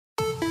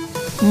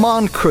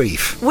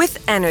Moncrief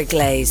with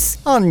Energlaze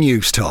on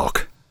News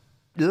Talk.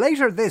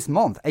 Later this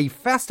month, a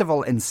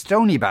festival in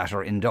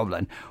Stoneybatter in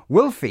Dublin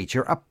will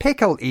feature a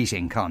pickle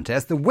eating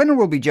contest. The winner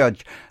will be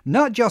judged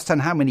not just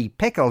on how many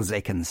pickles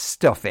they can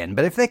stuff in,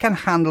 but if they can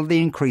handle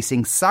the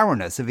increasing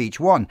sourness of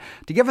each one.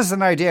 To give us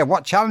an idea of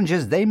what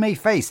challenges they may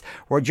face,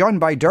 we're joined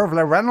by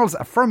Dearbhla Reynolds,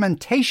 a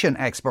fermentation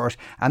expert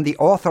and the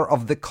author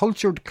of The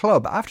Cultured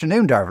Club.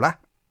 Afternoon, Dearbhla.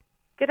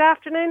 Good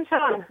afternoon,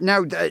 Sean.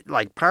 Now,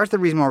 part of the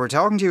reason why we're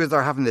talking to you is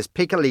they're having this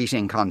pickle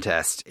eating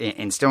contest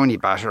in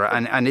Stoneybatter,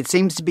 and it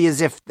seems to be as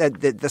if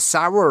the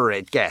sourer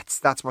it gets,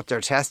 that's what they're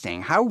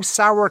testing. How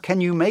sour can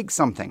you make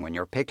something when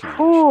you're pickling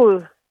it?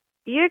 Ooh,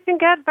 you can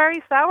get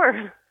very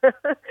sour.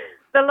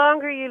 The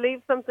longer you leave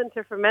something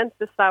to ferment,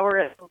 the sourer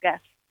it will get.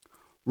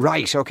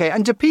 Right, okay.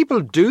 And do people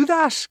do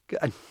that?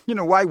 You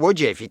know, why would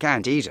you if you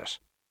can't eat it?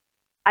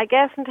 I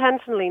guess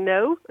intentionally,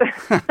 no.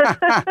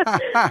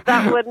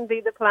 That wouldn't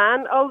be the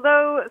plan.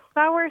 Although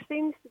sour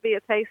seems to be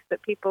a taste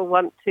that people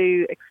want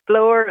to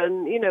explore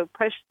and, you know,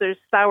 push. There's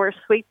sour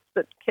sweets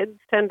that kids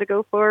tend to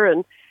go for.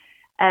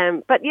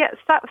 But yeah,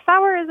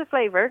 sour is a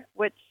flavour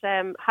which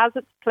has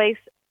its place,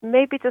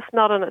 maybe just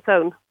not on its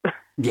own.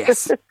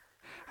 Yes.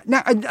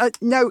 Now,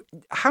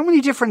 how many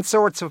different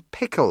sorts of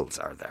pickles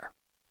are there?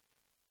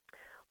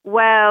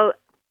 Well,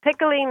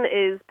 Pickling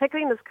is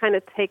kind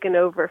of taken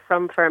over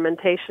from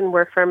fermentation,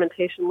 where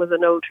fermentation was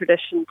an old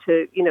tradition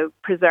to, you know,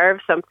 preserve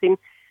something.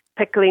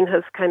 Pickling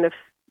has kind of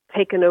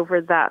taken over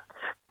that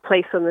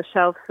place on the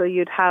shelf. So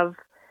you'd have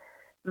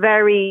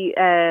very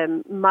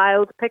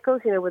mild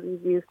pickles, you know, where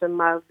you've used a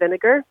mild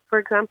vinegar, for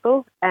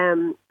example,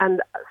 and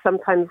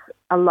sometimes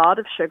a lot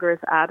of sugar is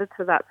added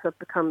to that, so it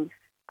becomes,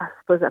 I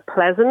suppose, a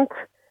pleasant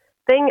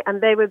thing.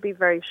 And they would be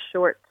very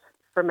short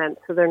ferment,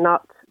 so they're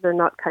not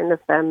kind of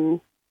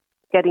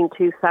getting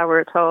too sour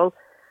at all.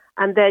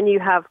 And then you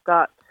have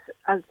got,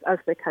 as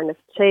they kind of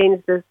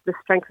change, the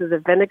strength of the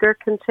vinegar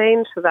can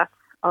change, so that's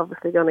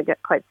obviously going to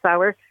get quite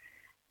sour.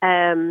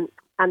 And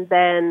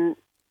then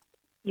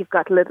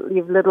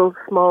you've little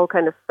small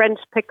kind of French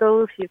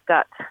pickles. You've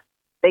got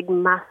big,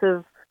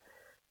 massive,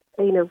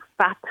 you know,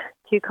 fat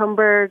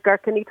cucumber,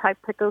 gherkin-y type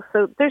pickles.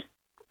 So there's,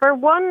 for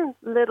one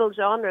little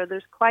genre,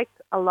 there's quite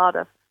a lot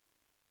of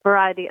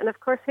variety. And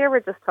of course, here we're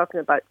just talking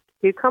about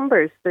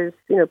cucumbers. There's,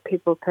 you know,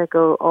 people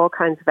pickle all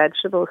kinds of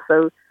vegetables,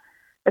 so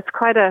it's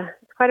quite a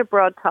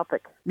broad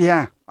topic.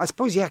 Yeah, I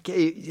suppose. Yeah,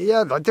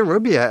 like there will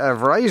be a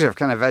variety of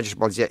kind of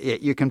vegetables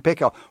you can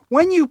pickle.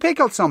 When you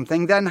pickle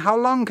something, then how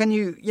long can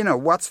you know,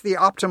 what's the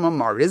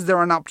optimum, or is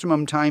there an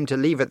optimum time to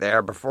leave it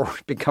there before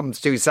it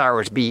becomes too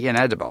sour to be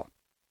inedible?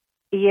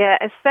 Yeah,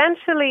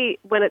 essentially,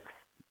 when it's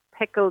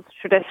pickled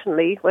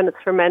traditionally, when it's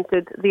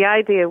fermented, the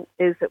idea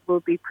is it will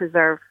be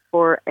preserved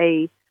for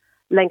a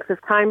length of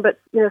time, but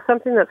you know,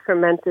 something that's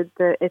fermented,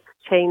 it's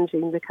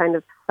changing. The kind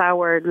of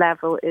sour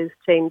level is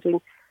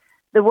changing.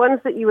 The ones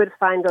that you would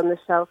find on the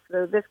shelf,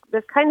 though,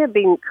 they've kind of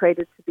been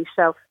created to be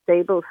shelf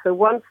stable. So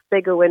once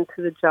they go into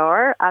the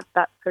jar at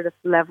that sort of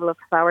level of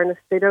sourness,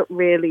 they don't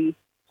really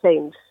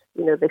change.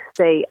 You know, they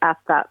stay at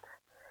that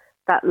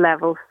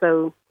level.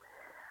 So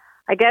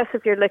I guess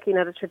if you're looking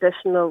at a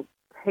traditional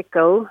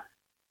pickle,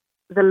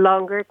 the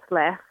longer it's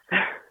left,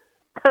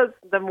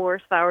 the more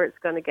sour it's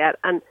going to get.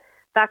 And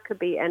that could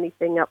be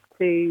anything up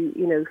to,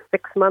 you know,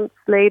 6 months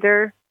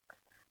later.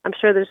 I'm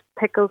sure there's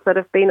pickles that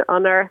have been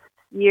unearthed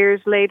years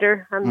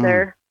later, and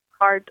they're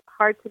hard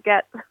to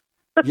get.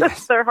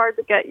 Yes. They're hard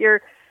to get your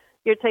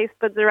taste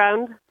buds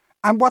around.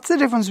 And what's the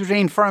difference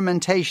between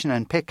fermentation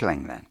and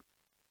pickling then?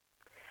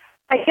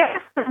 I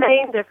guess the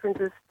main difference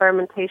is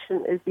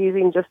fermentation is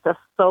using just a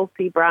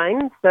salty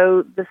brine.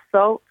 So the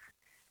salt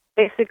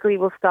basically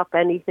will stop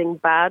anything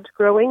bad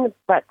growing,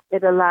 but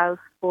it allows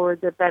for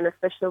the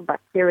beneficial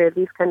bacteria,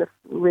 these kind of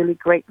really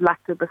great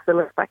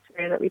lactobacillus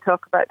bacteria that we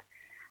talk about.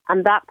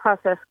 And that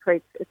process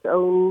creates its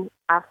own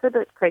acid,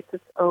 it creates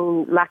its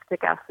own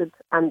lactic acid,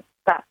 and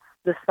that's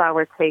the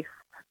sour taste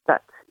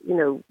that, you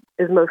know,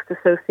 is most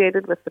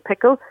associated with the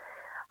pickle.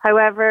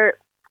 However,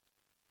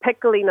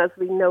 pickling as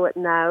we know it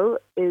now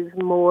is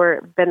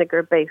more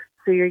vinegar-based.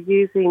 So you're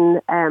using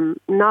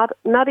not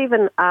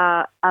even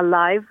a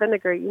live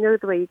vinegar. You know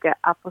the way you get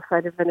apple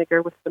cider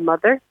vinegar with the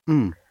mother?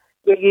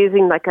 You're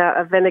using like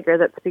a vinegar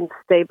that's been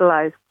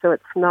stabilized, so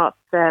it's not,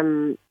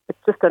 it's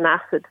just an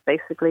acid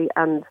basically,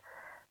 and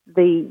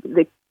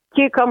the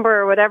cucumber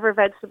or whatever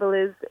vegetable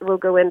is will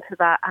go into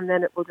that, and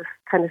then it will just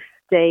kind of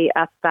stay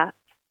at that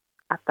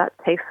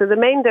taste. So the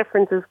main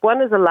difference is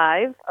one is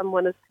alive and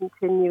one is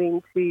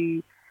continuing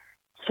to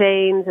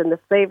change, and the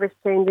flavors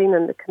changing,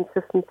 and the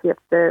consistency of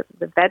the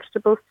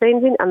vegetables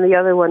changing, and the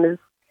other one is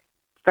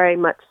very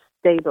much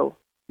stable.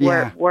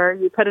 Yeah. Where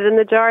you put it in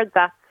the jar,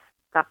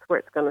 that's where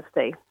it's going to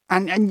stay.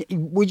 And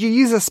would you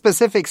use a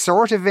specific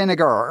sort of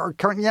vinegar, or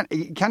can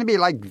it be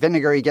like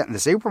vinegar you get in the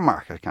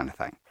supermarket kind of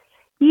thing?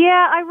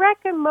 Yeah, I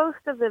reckon most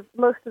of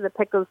the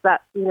pickles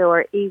that, you know,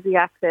 are easy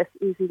access,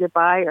 easy to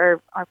buy, are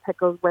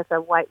pickles with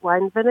a white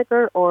wine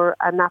vinegar or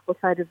an apple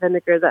cider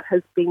vinegar that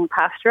has been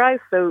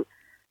pasteurized. So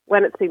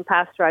when it's been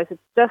pasteurized, it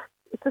just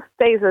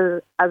stays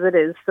as it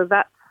is. So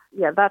that's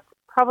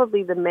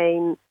probably the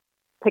main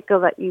pickle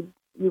that you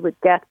would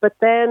get. But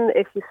then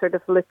if you sort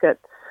of look at,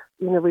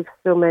 we've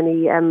so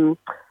many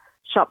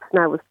shops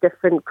now with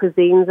different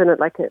cuisines in it,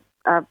 like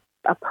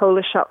a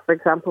Polish shop, for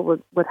example,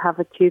 would have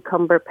a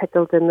cucumber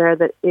pickled in there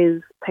that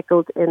is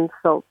pickled in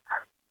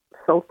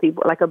salty,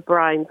 like a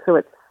brine. So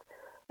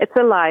it's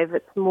alive.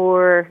 It's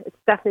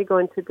definitely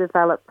going to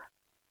develop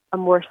a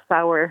more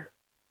sour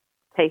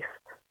taste.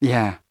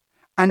 Yeah.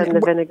 And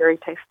the vinegary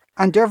taste.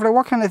 And Dearbhla,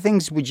 what kind of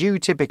things would you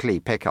typically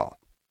pickle?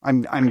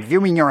 I'm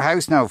viewing your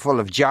house now full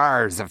of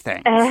jars of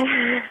things.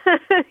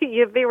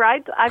 You'd be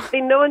right. I've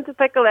been known to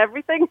pickle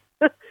everything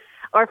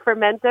or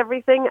ferment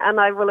everything, and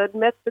I will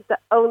admit that the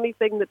only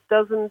thing that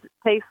doesn't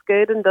taste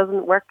good and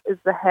doesn't work is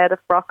the head of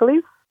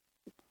broccolis.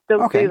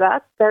 Don't do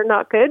that. They're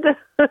not good.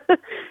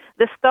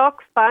 The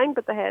stalk's fine,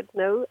 but the head's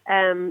no.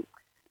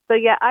 So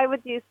yeah, I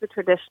would use the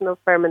traditional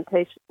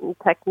fermentation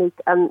technique,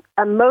 and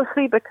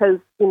mostly because,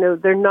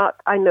 they're not,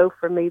 I know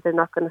for me, they're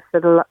not going to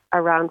sit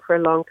around for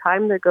a long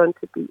time. They're going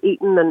to be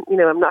eaten, and,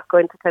 I'm not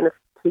going to kind of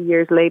 2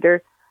 years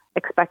later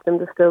expect them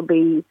to still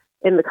be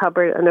in the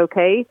cupboard and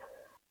okay.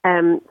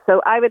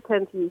 So I would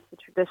tend to use the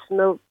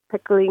traditional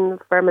pickling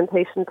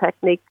fermentation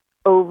technique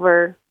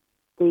over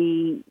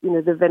the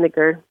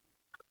vinegar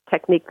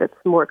technique that's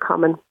more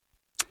common.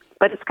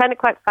 But it's kind of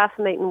quite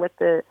fascinating with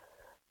the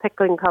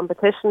pickling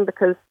competition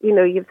because,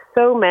 you've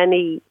so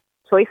many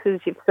choices,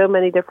 you've so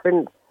many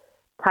different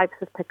types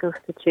of pickles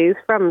to choose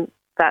from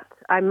that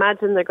I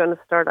imagine they're going to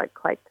start out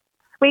quite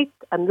sweet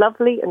and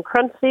lovely and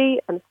crunchy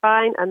and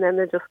fine, and then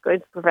they're just going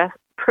to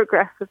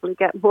progressively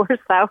get more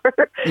sour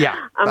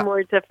and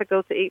more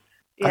difficult to eat.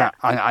 Yeah.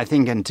 I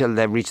think until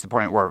they reach the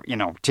point where,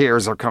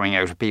 tears are coming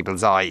out of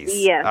people's eyes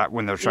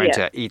when they're trying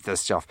to eat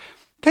this stuff.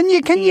 Can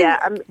you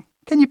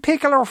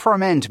pickle or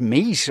ferment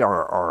meat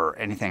or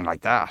anything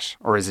like that?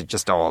 Or is it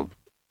just all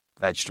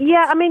vegetables?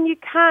 Yeah, I mean, you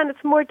can.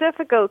 It's more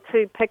difficult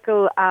to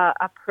pickle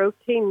a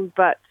protein,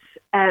 but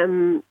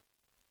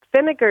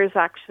vinegars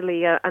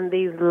actually and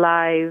these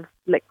live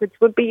liquids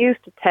would be used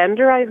to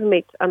tenderize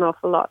meat an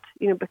awful lot,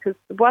 because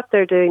what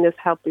they're doing is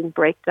helping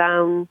break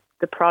down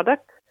the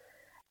product.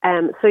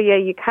 So yeah,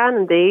 you can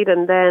indeed.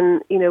 And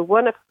then,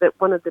 one of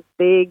the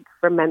big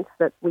ferments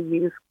that we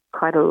use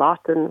quite a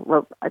lot, and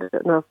well, I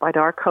don't know about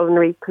our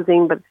culinary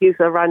cuisine, but it's used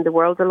around the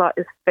world a lot,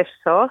 is fish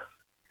sauce.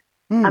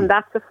 And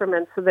that's a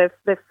ferment. So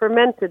they've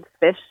fermented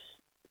fish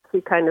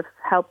to kind of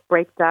help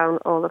break down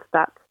all of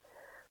that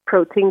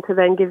protein to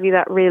then give you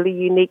that really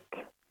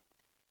unique,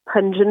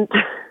 pungent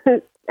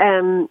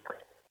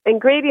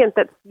ingredient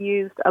that's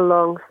used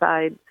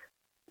alongside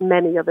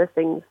many other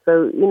things.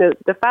 So,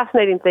 the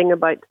fascinating thing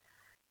about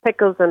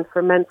pickles and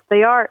ferments,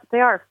 they are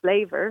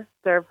flavour.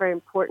 They're a very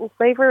important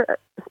flavour,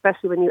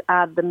 especially when you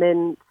add them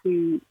in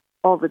to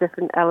all the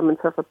different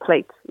elements of a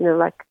plate.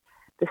 Like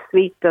the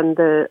sweet and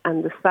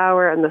the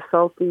sour and the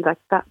salty. Like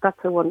that's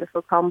a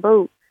wonderful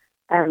combo.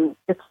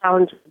 It's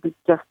challenging to be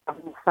just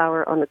having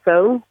sour on its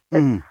own.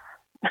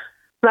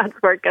 That's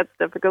where it gets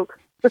difficult.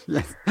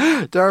 Yes.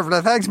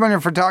 Dearbhla, thanks, William,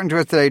 for talking to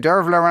us today.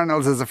 Dearbhla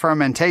Reynolds is a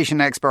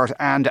fermentation expert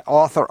and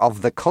author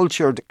of The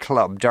Cultured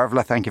Club.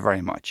 Dearbhla, thank you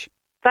very much.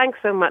 Thanks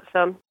so much,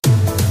 Sean.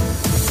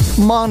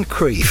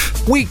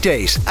 Moncrief,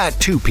 weekdays at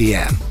 2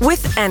 p.m.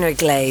 with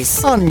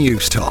Energlaze on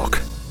News Talk.